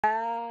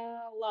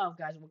up,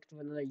 guys? Welcome to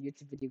another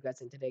YouTube video, guys.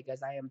 And today,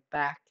 guys, I am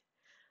back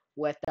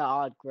with the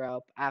odd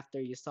group.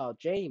 After you saw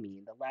Jamie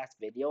in the last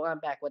video, I'm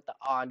back with the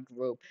odd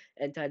group.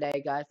 And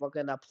today, guys, we're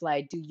gonna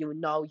play Do You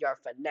Know Your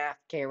FNAF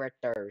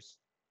Characters?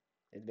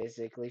 It's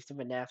basically some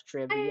FNAF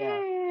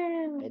trivia.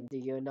 And do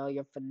you know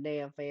your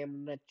FNAF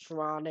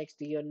animatronics?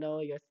 Do you know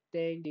your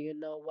thing? Do you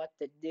know what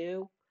to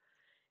do?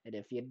 And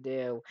if you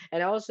do,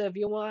 and also if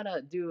you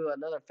wanna do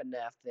another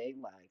FNAF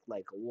thing,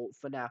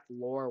 FNAF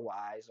lore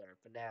wise or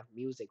FNAF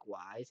music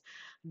wise,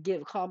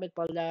 give comment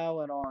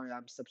below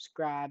or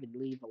subscribe and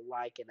leave a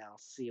like, and I'll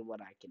see what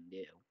I can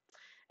do.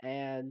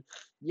 And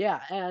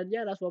yeah,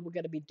 that's what we're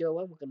gonna be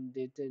doing. We're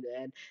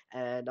gonna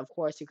and of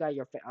course you got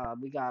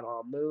we got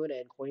Moon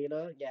and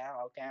Queena. Yeah,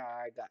 okay,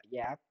 I got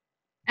yeah.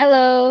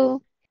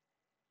 Hello.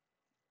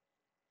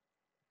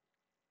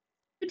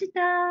 Guten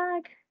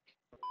Tag.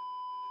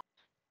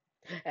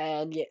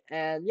 And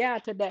yeah,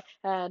 today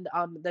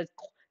the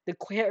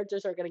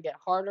characters are gonna get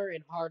harder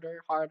and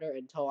harder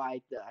until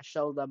I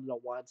show them the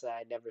ones that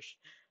I never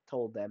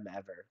told them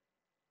ever.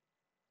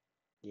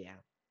 Yeah.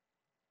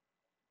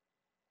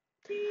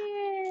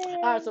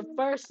 Alright, so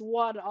first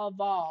one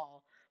of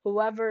all,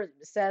 whoever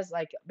says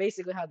like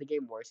basically how the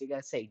game works, you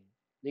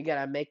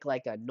gotta make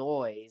like a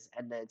noise,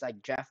 and then it's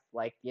like Jeff,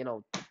 like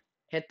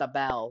hit the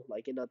bell,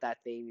 like that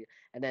thing,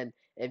 and then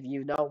if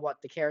you know what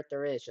the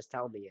character is, just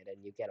tell me it,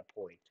 and you get a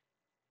point.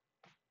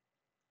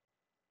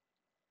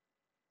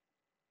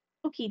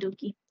 Okie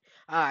dokie.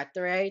 Alright,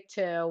 3,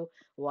 2,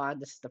 1.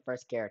 This is the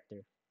first character.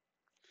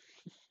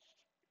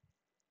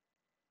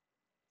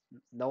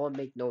 No one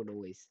make no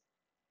noise.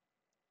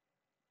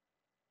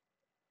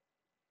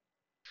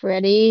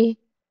 Freddy.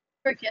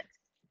 Cricket.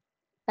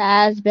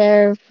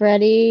 Fazbear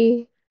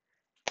Freddy.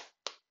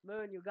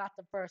 Moon, you got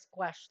the first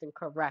question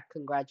correct.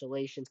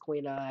 Congratulations,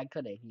 Queen. I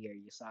couldn't hear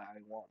you. Sorry,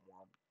 womp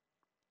womp.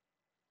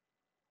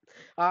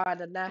 Alright,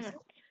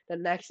 the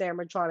next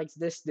animatronic's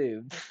this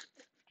dude.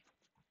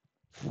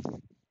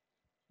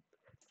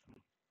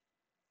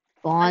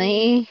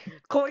 Bonnie.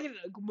 Queen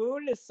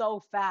Moon is so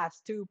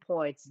fast. 2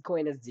 points.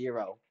 Queen is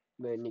 0.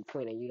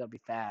 Queen, you gotta be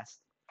fast.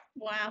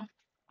 Wow.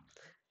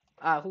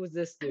 Who's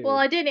this dude? Well,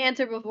 I did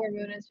answer before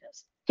Moon is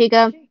just.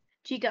 Chica.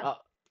 Chica.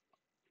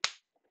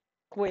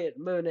 Queen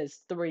Moon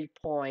is 3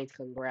 points.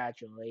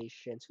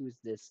 Congratulations. Who's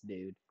this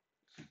dude?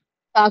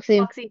 Foxy.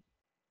 Foxy.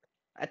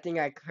 I think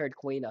I heard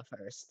Queena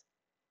first.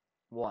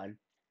 1.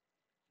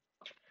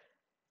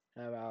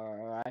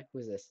 Alright,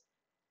 who's this?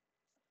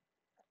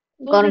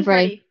 Golden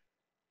Freddy.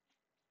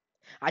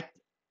 I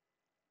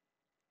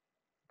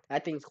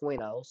think it's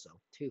Queena also,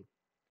 2.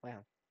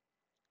 Wow.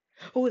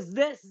 Who is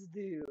this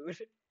dude?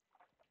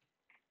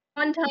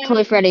 Fun time.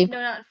 Toy Freddy.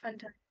 No, not fun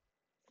time.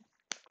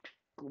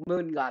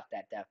 Moon got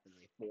that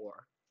definitely.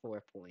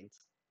 4 points.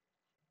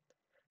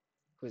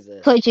 Who's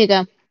this? Toy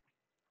Chica.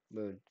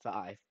 Moon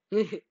 5.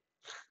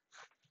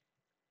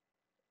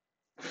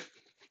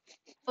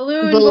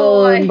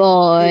 Balloon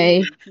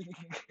boy.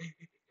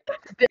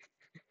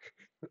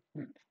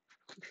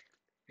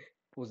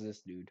 Who's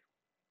this dude?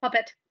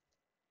 Puppet.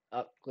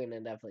 Oh, Queen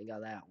definitely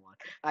got that one.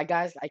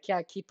 Guys, I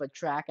can't keep a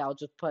track. I'll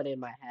just put it in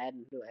my head,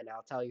 and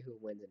I'll tell you who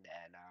wins in the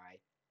end. All right.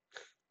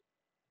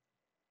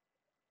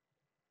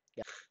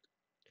 Yeah.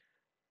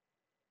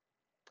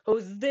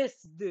 Who's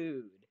this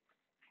dude?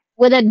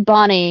 Withered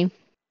Bonnie.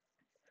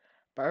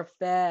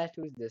 Perfect.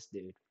 Who's this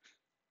dude?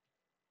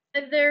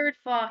 Withered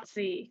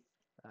Foxy.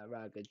 All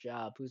right, good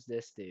job. Who's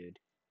this dude?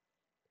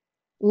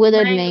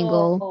 Withered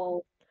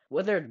Mangle.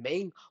 Withered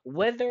Mangle.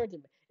 Withered.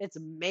 It's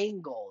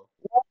Mangle.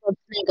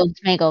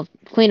 Mangle.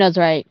 Queen's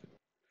right.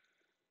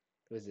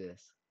 Who's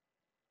this?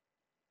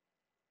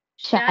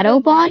 Shadow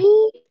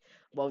Bonnie?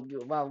 Well,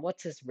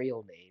 what's his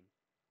real name?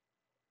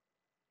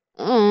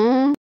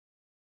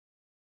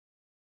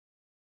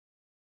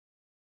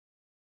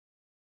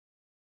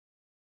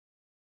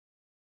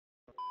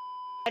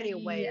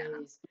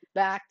 Anyways,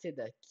 back to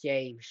the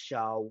game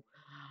show.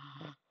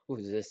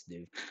 Who's this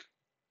dude?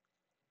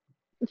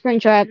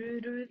 Springtrap.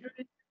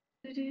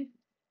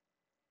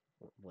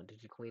 What did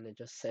the Queen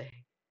just say?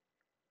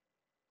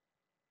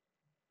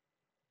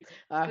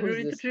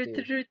 Who's this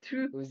dude?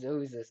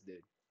 Who's this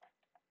dude?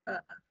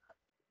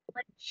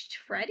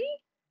 Freddy?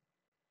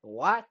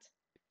 What?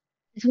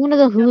 It's one of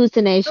the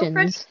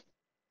hallucinations.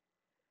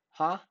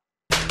 Huh?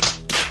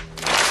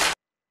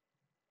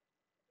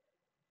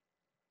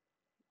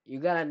 You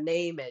gotta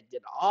name it.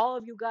 All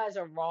of you guys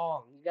are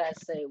wrong. You gotta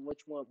say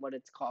which one, what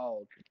it's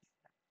called.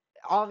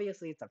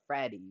 Obviously, it's a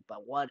Freddy,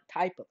 but what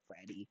type of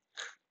Freddy?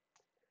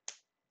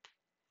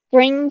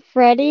 Spring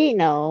Freddy?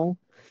 No.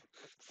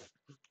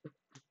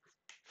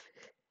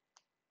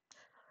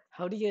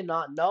 How do you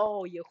not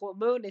know? You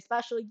Moon,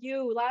 especially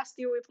you. Last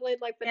year we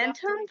played like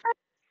Phantom?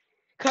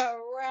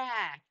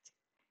 Correct.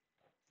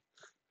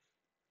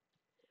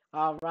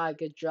 All right,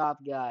 good job,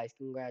 guys.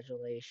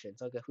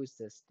 Congratulations. Okay, who's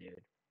this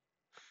dude?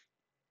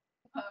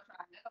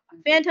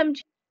 Phantom.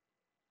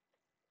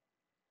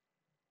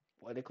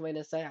 What did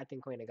Queen say? I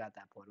think Queen got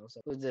that point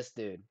also. Who's this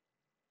dude?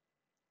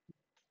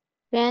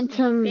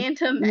 Phantom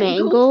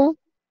Mangle.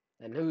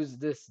 And who's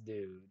this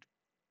dude?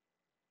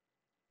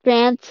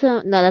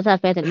 Phantom. No, that's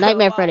not Phantom.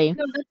 Nightmare What? Freddy.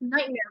 No, that's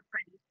Nightmare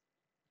Freddy.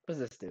 What's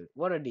this dude?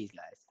 What are these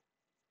guys?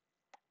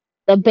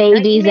 The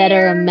babies that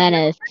are a Nightmare.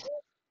 menace.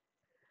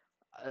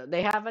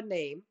 They have a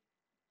name.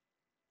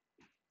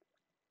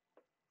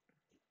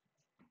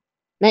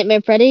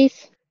 Nightmare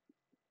Freddy's.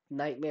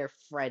 Nightmare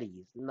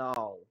Freddy's.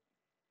 No.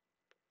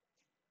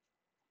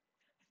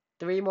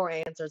 3 more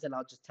answers and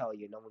I'll just tell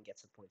you. No one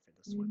gets a point for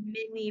this one.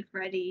 Mini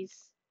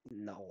Freddies.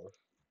 No.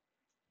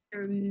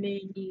 They're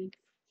mini.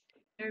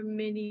 They're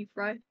mini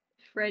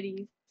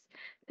Freddies.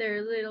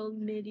 They're little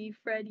mini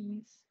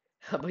Freddies.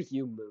 How about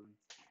you, Moon?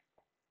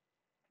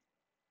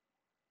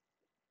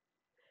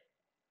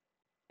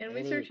 Can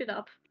we Any- search it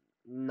up?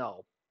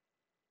 No.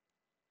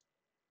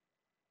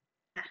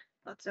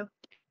 Thought so.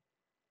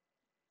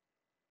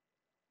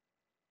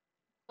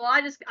 Well,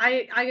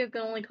 I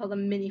can only call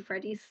them mini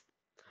Freddies.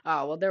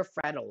 Oh, well, they're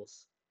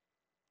Freddles.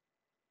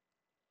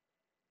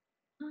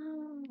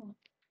 Oh.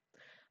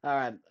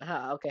 Alright.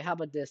 Okay, how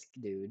about this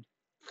dude?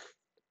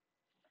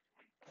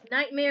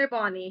 Nightmare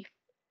Bonnie.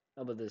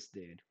 How about this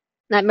dude?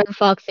 Nightmare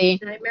Foxy.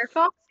 Nightmare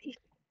Foxy.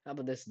 How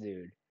about this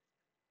dude?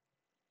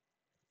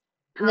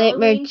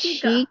 Nightmare Halloween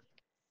Chica.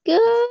 Chica.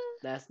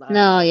 That's not.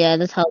 No, yeah,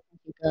 that's Halloween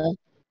Chica.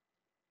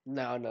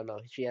 No.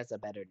 She has a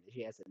better.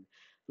 She has a.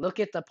 Look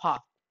at the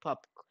pup.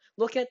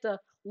 Look at the.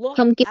 Look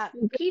Pumpkin. at.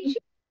 Peachy.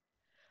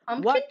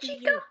 Pumpkin What do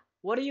Chica? you?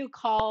 What do you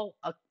call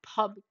a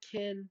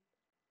pumpkin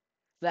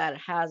that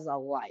has a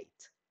light?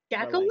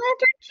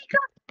 Jack-o'-lantern Chica?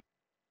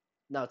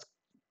 No, it's.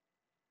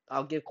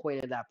 I'll give Queen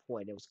at that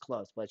point. It was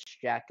close, but it's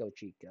Jacko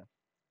Chica.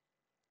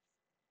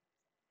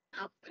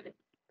 Oh.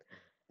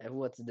 And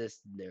what's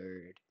this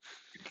nerd?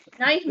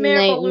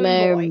 Nightmare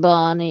Balloon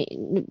Boy.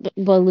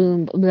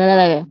 Balloon. Blah,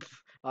 blah,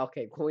 blah.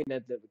 Okay, Queen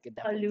at the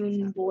definitely takes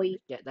Balloon that. Boy.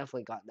 Yeah,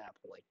 definitely got that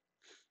point.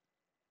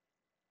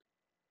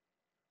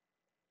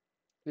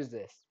 Who's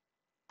this?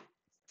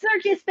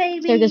 Circus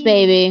Baby. Circus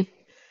Baby.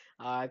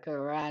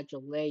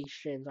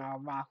 Congratulations.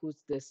 Who's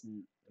this?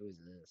 Who's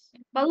this?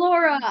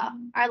 Ballora.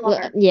 I love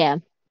her. Yeah.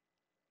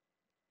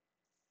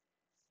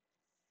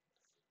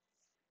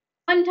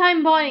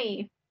 Funtime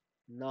Bonnie.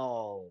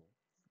 No.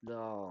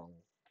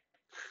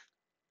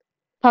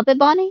 Puppet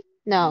Bonnie?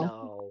 No.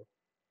 No.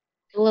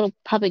 The little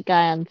puppet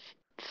guy on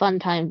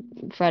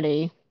Funtime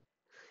Freddy.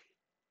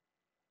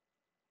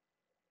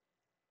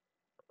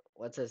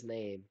 What's his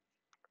name?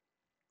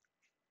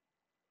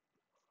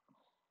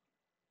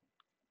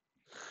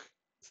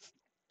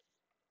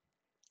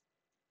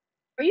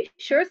 Are you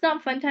sure it's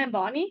not Funtime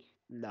Bonnie?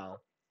 No.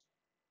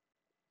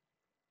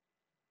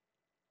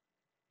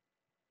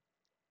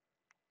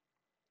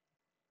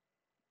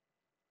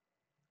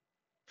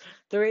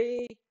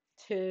 Three,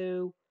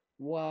 two,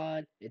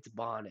 one. It's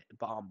Bonnet.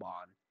 Bonbon.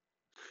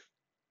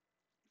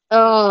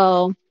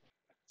 Oh.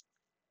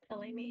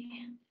 Killing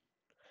me.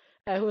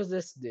 Hey, who's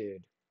this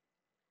dude?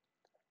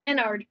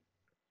 Ennard.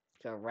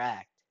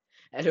 Correct.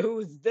 And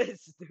who's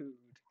this dude?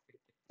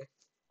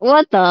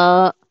 What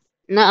the?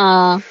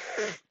 Nuh-uh.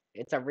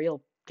 It's a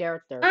real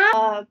character.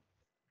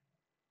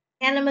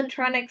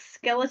 Animatronic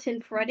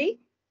Skeleton Freddy?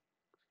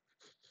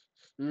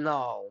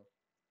 No.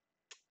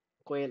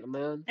 Queen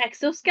Moon?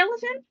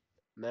 Exoskeleton?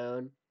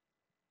 Moon?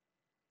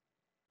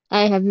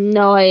 I have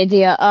no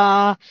idea.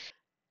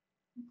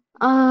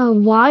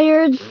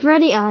 Wired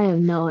Freddy? I have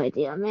no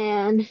idea,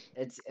 man.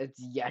 It's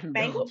Yendo.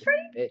 Bangles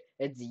Freddy?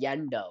 It's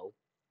Yendo.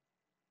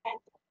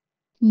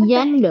 What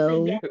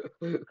the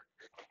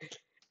heck's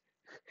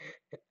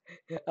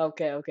a Yendo.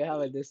 Okay, how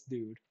about this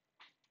dude?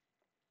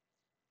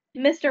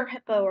 Mr.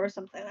 Hippo or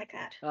something like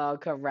that. Oh,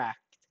 correct.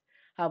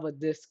 How about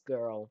this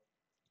girl?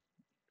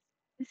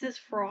 This is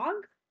Frog?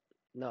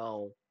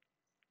 No.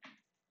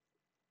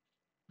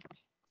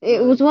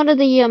 It was one of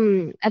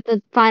the at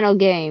the final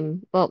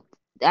game. Well,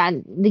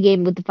 the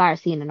game with the fire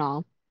scene and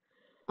all.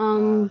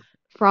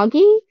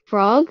 Froggy?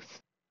 Frogs?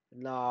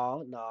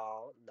 No.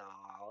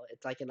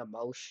 It's like an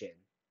emotion.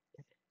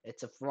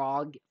 It's a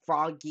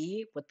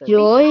froggy with the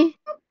Joy?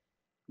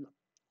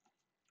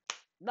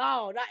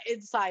 No, not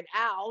Inside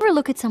Out. Ever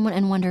look at someone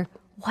and wonder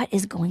what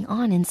is going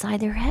on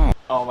inside their head?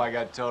 Oh my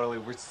god, totally.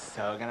 We're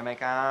so gonna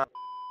make out.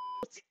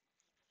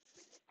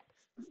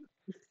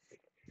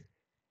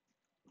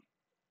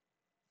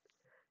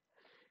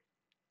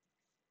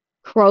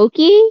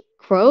 Croaky?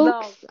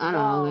 Croaks? I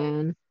don't know, No.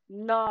 man.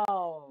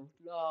 No.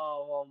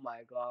 Oh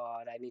my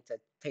god. I need to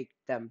take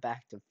them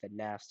back to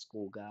FNAF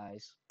school,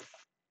 guys.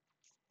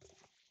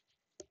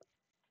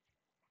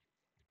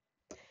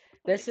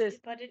 This is.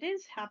 But it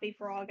is Happy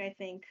Frog, I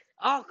think.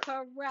 Oh,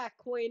 correct,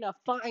 Queena,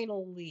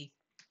 finally.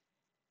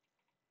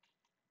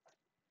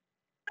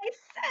 I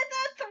said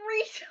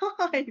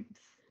that 3 times.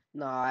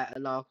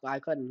 No, I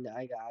couldn't.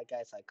 I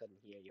guess I couldn't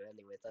hear you.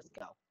 Anyways, let's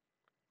go.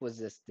 Who's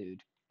this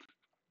dude?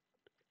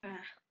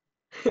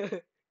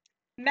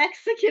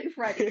 Mexican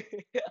Freddy.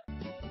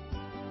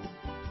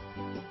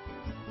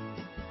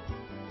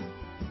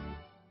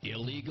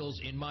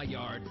 Illegals in my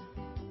yard.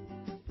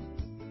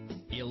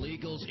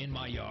 Illegals in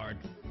my yard.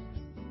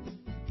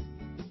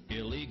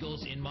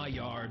 Illegals in my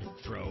yard.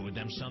 Throw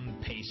them some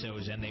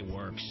pesos and they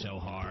work so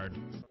hard.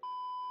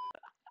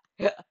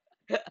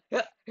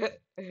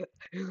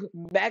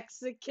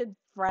 Mexican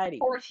Freddy.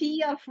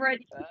 Tortilla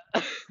Freddy.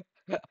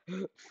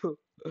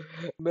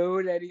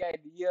 Moon, any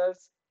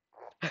ideas?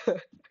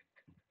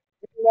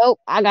 Nope,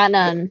 I got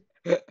none.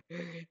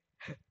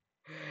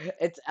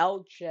 It's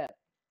El Chip.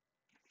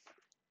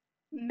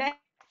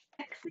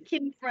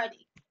 Mexican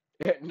Freddy.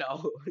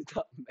 No, it's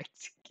not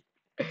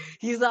Mexican.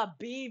 He's a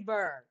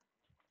beaver.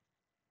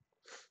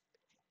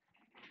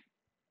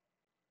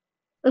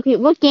 Okay,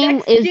 what game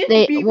is Mexican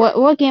they? beaver.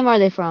 What game are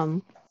they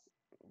from?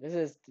 This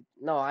is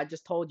no. I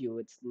just told you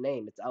its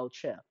name. It's El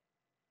Chip.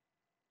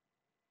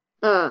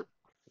 Uh,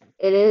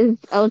 it is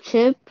El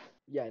Chip.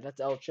 Yeah, that's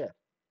El Chip.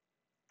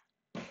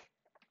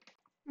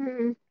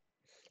 Hmm.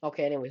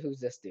 Okay. Anyway, who's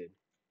this dude?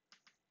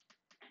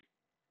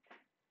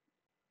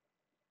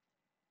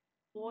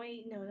 Boy,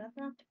 no, that's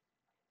not.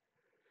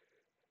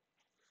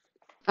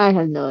 I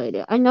have no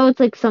idea. I know it's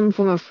like some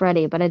form of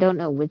Freddy, but I don't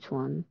know which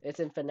one. It's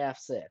in FNAF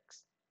 6.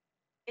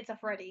 It's a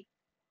Freddy.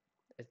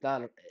 It's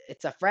not.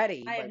 It's a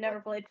Freddy. I have but never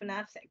played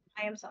FNAF 6.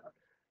 I am sorry.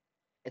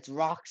 It's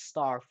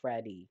Rockstar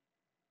Freddy.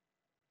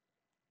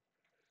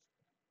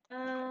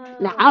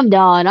 Nah, I'm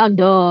done. I'm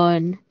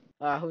done.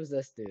 Who's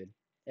this dude?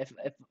 If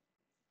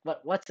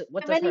what Have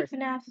does any her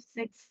FNAF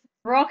 6?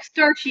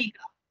 Rockstar Chica.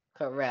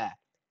 correct?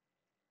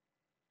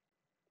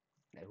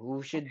 Now,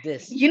 who should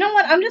this? You know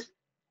what? I'm just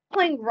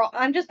playing rock.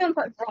 I'm just gonna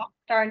put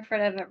Rockstar in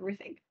front of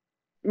everything.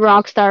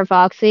 Rockstar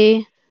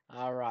Foxy.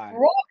 All right.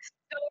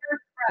 Rockstar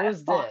Who's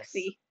this?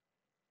 Foxy.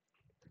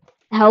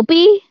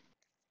 Helpy?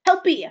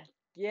 Helpy.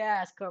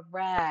 Yes,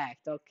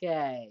 correct.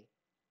 Okay.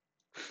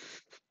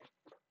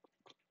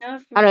 No,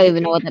 I don't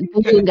even know what the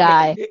balloon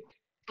guy.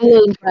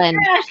 Balloon friend.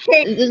 Trash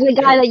can. This is the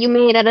guy that you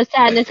made out of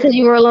sadness because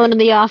you were alone in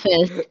the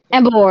office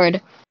and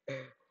bored.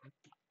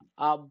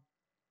 I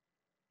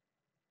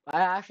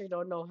actually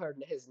don't know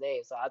his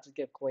name, so I'll just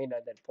give Queen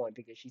that point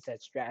because she said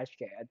trash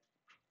can.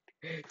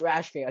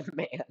 Trash can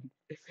man.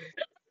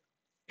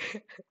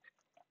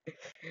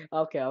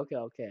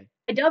 Okay.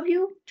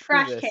 W.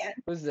 Trash Who's this? can.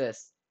 Who's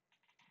this?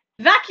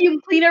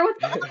 Vacuum cleaner with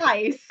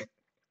eyes.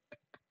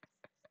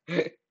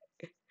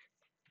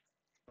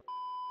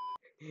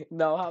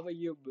 No, how about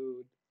you,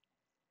 Moon?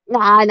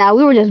 Nah,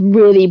 we were just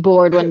really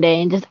bored one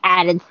day and just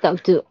added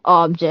stuff to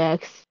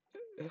objects.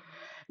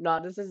 No,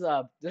 this is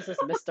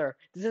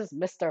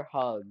Mr.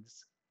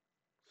 Hugs.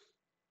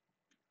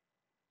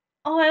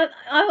 Oh,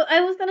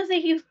 I was gonna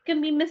say he's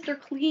gonna be Mr.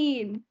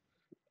 Clean.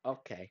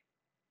 Okay.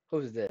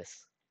 Who's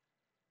this?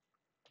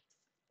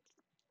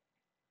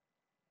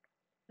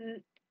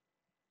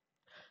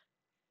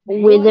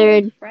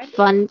 Withered Freddy?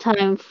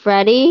 Funtime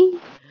Freddy?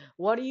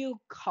 What do you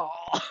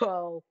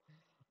call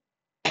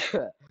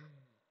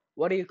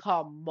what do you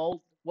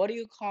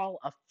call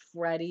a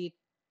Freddy?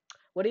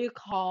 What do you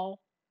call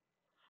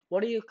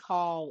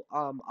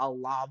a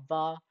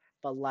lava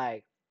but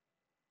like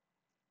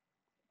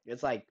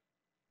it's like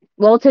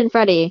Molten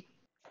Freddy.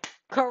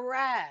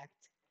 correct.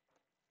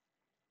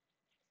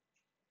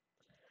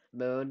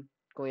 Moon,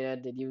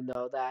 Queen, did you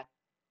know that?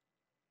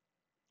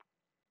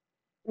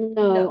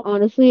 No, No.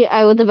 honestly,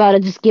 I was about to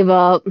just give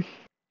up.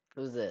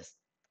 Who's this?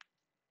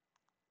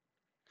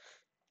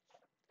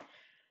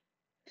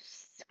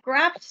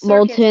 Scrapped circus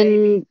Molten.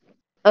 baby.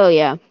 Oh,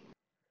 yeah.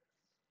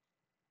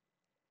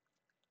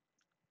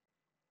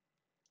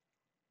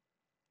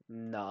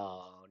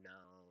 No.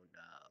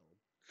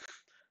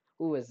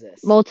 Who is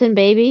this? Molten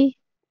Baby?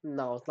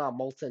 No, it's not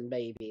Molten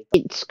Baby.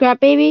 Scrap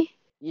Baby?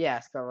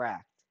 Yes,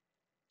 correct.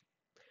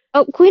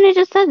 Oh, Queen, I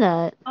just said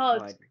that. Oh,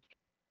 Oh,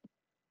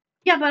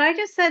 yeah, but I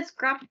just said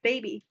scrapped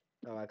baby.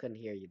 I couldn't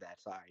hear you that.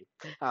 Sorry.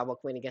 Well,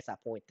 Queen gets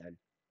that point then.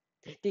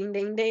 Ding,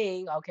 ding,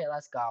 ding. Okay,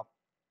 let's go.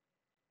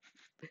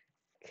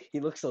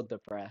 He looks so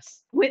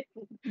depressed. With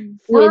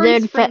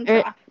Withered spring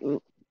trap.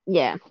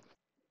 Yeah.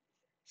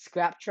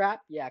 Scrap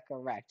Trap? Yeah,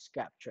 correct.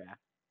 Scrap Trap.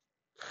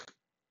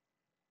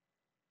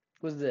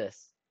 Who's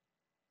this?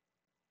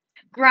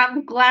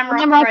 Glamrock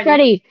Glamrock Freddy.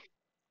 Freddy.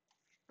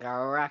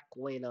 Correct,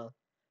 Queen.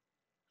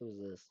 Who's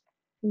this?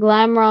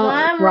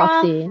 Glamrock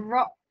Roxy.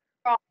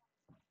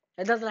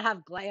 It doesn't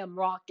have glam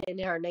rock in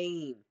her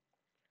name.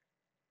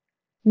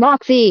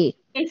 Roxy.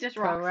 It's just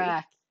Roxy.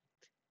 Correct.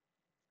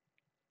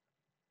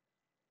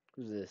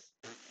 Who's this?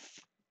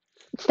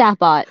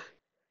 Staffbot.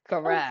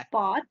 Correct.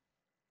 Spot.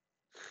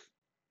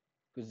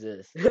 Who's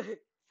this?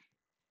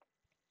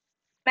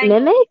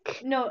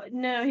 Mimic? No,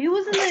 he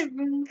was in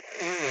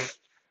the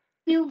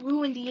New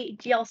ruined the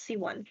DLC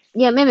one.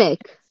 Yeah,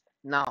 Mimic.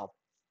 No.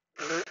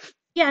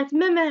 Yeah, it's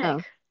Mimic.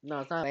 Oh. No,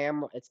 it's not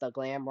glam. It's the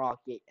glam rock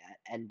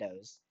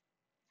endos.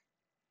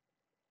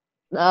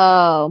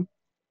 Oh.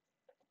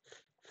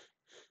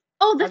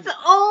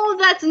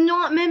 That's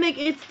not Mimic.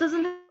 It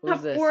doesn't Who's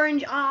have this?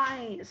 orange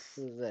eyes.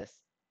 Who's this?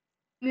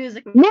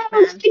 Music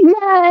Music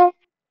Man.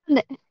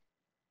 Man.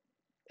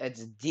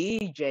 It's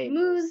DJ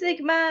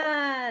Music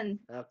Man.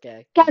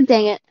 Okay. God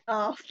dang it.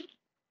 Oh,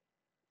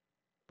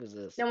 Who's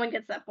this? no one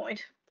gets that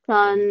point.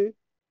 Sun.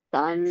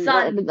 Sun.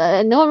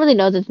 No one really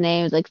knows its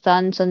name. It's like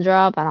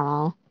Sundrop. I don't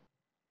know.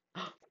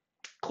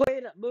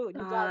 Queen Moon, you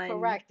got it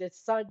correct.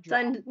 It's Sundrop.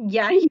 Sun.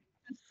 Yeah.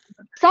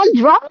 Sun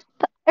drop?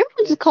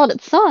 Everyone just called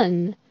it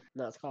sun.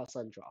 No, it's called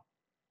Sun Drop.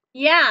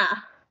 Yeah.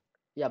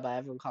 Yeah, but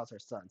everyone calls her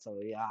Sun. So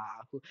yeah,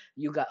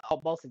 you got? Oh,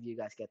 both of you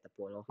guys get the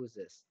point. Oh, who's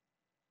this?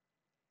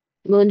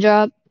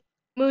 Moondrop.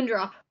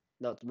 Moondrop.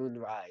 No, it's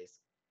Moonrise.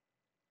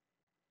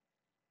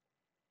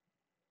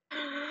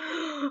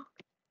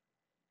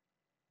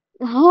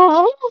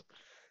 Oh,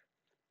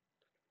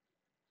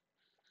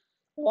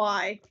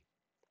 Why?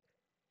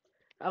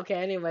 Okay,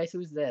 anyways,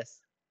 who's this?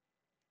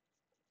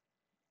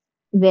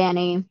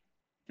 Vanny.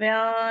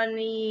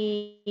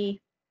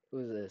 Vanny.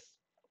 Who's this?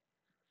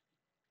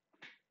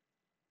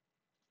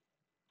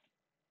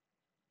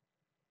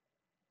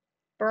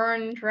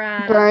 Burn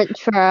trap. Burnt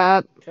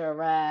Trap.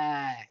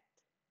 Correct.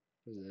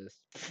 Who's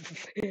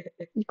this?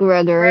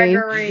 Gregory.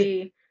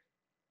 Gregory.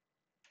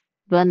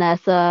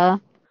 Vanessa.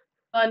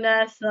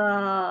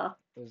 Vanessa.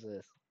 Who's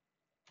this?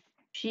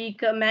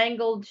 Chica.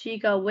 Mangled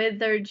Chica.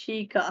 Withered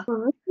Chica.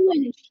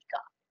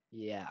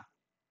 Yeah.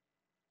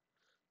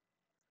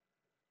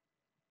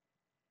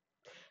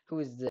 Who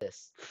is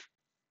this?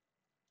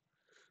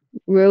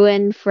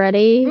 Ruined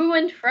Freddy.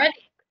 Ruined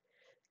Freddy.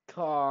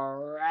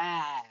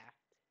 Correct.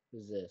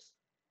 Who's this?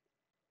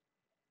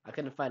 I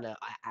couldn't find an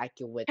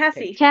accurate Cassie.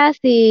 picture.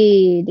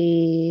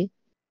 Cassidy.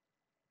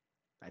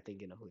 I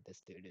think you know who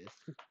this dude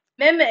is.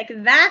 Mimic.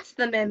 That's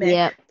the mimic.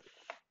 Yep.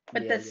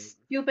 With Yeah, the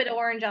stupid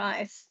orange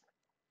eyes.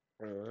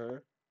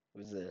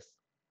 Who's this?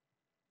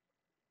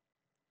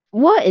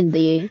 What in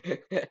the?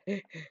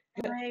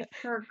 I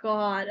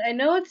forgot. I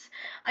know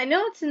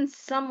it's in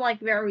some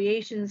like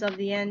variations of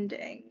the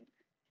ending.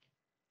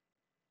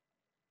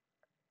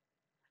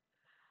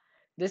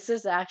 This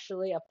is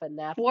actually a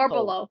FNAF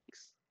Warbolo.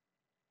 hoax.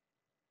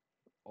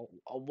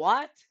 A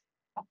what?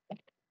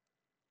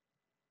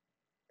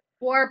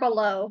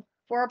 Warbolo.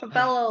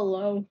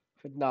 Warbello.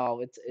 No,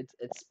 it's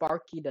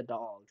Sparky the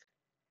dog.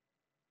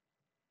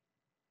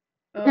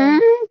 Hmm?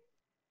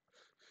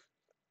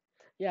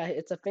 Yeah,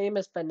 it's a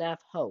famous FNAF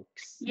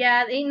hoax.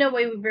 Yeah, ain't no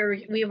way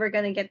we were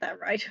gonna get that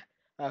right.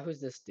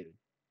 Who's this dude?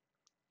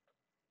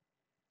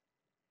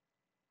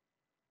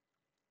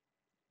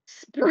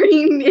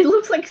 Spring. It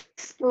looks like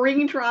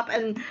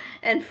Springtrap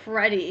and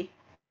Freddy.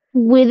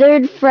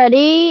 Withered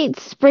Freddy?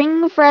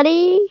 Spring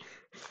Freddy?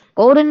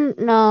 Golden?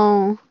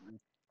 No.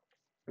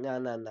 No.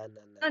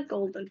 Not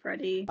Golden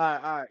Freddy.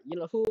 Alright. You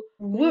know who?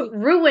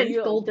 Ruined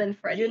you, Golden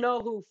Freddy. You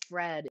know who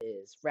Fred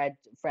is? Fred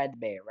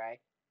Bear, right?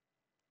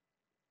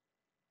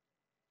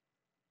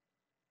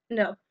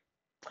 No.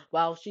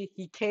 Well, he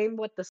came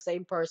with the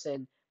same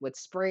person with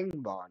Spring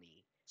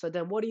Bonnie. So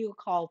then, what do you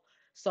call?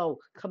 So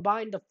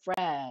combine the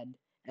Fred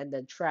and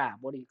then Trap.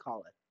 What do you call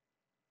it?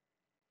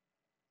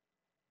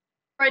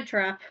 Fred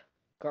Trap.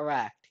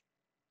 Correct.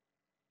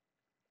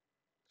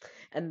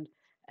 And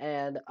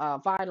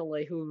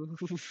finally, who?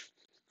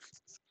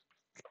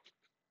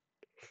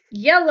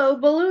 Yellow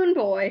Balloon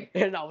Boy.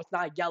 No, it's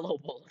not Yellow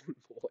Balloon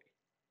Boy.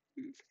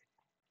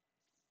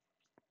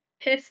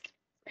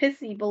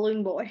 Pissy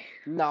Balloon Boy.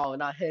 No,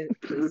 not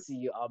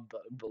Hissy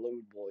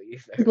Balloon Boy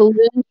either.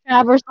 Balloon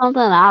Trap or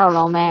something? I don't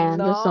know, man.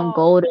 There's some No,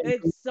 golden.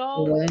 it's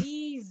so boy.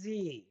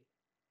 easy.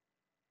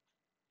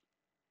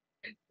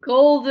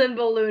 Golden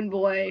Balloon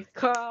Boy.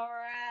 Correct.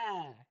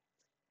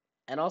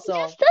 And also,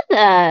 Who said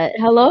that?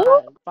 Hello?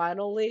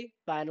 finally,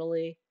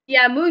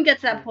 Yeah, Moon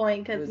gets that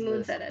point because who's Moon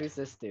this? said it. Who's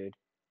this dude?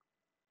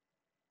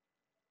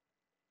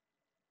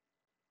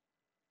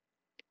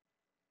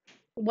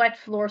 Wet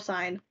floor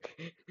sign.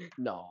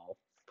 No.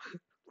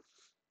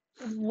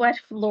 Wet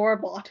floor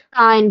bot.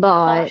 Sign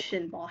bot.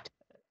 Caution bot.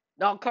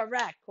 No,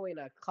 correct. Coin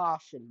a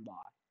caution bot.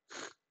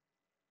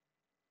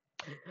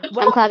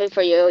 I'm clapping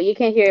for you. You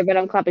can't hear it, but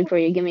I'm clapping for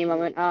you. Give me a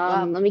moment.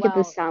 Let me get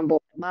this soundboard.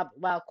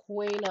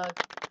 Queena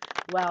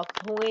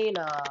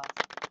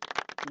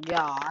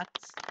got.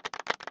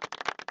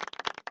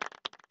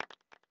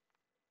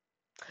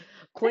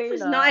 I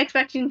was not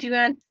expecting to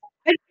end.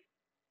 It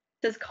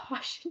says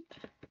caution.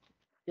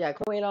 Yeah,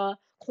 Queena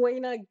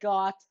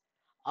got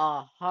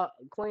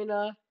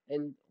Queena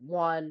and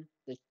won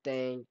the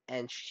thing,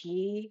 and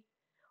she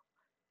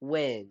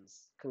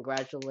wins.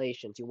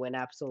 Congratulations. You win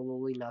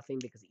absolutely nothing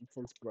because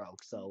Ethan's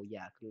broke. So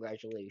yeah,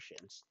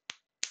 congratulations.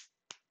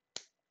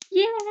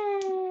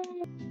 Yay!